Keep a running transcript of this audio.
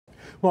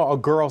Well, a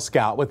Girl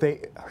Scout with a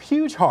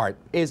huge heart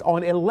is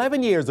on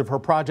 11 years of her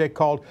project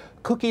called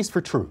Cookies for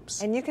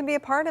Troops. And you can be a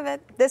part of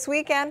it this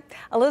weekend.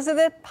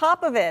 Elizabeth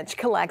Popovich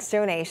collects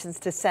donations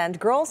to send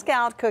Girl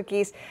Scout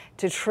cookies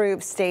to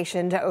troops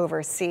stationed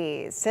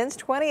overseas. Since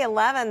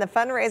 2011, the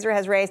fundraiser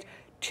has raised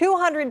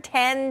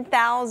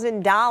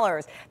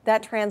 $210,000.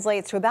 That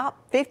translates to about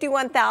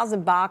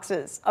 51,000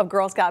 boxes of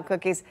Girl Scout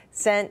cookies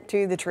sent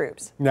to the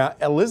troops. Now,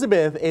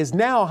 Elizabeth is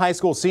now a high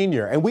school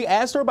senior, and we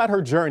asked her about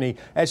her journey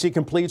as she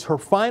completes her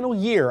final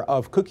year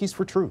of Cookies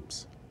for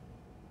Troops.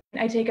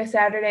 I take a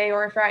Saturday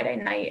or a Friday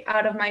night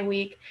out of my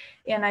week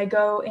and I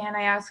go and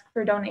I ask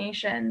for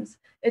donations.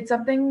 It's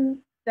something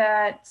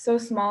that's so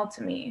small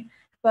to me,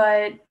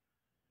 but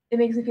it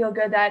makes me feel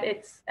good that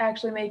it's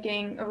actually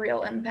making a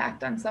real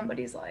impact on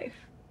somebody's life.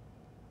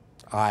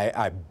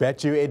 I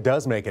bet you it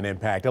does make an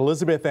impact.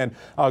 Elizabeth and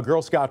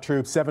Girl Scout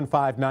Troop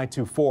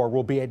 75924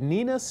 will be at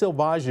Nina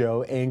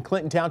Silvaggio in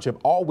Clinton Township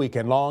all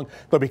weekend long.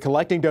 They'll be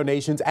collecting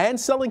donations and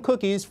selling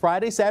cookies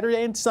Friday,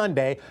 Saturday, and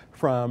Sunday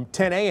from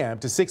 10 a.m.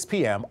 to 6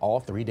 p.m. all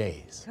 3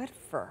 days. Good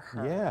for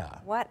her. Yeah.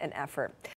 What an effort.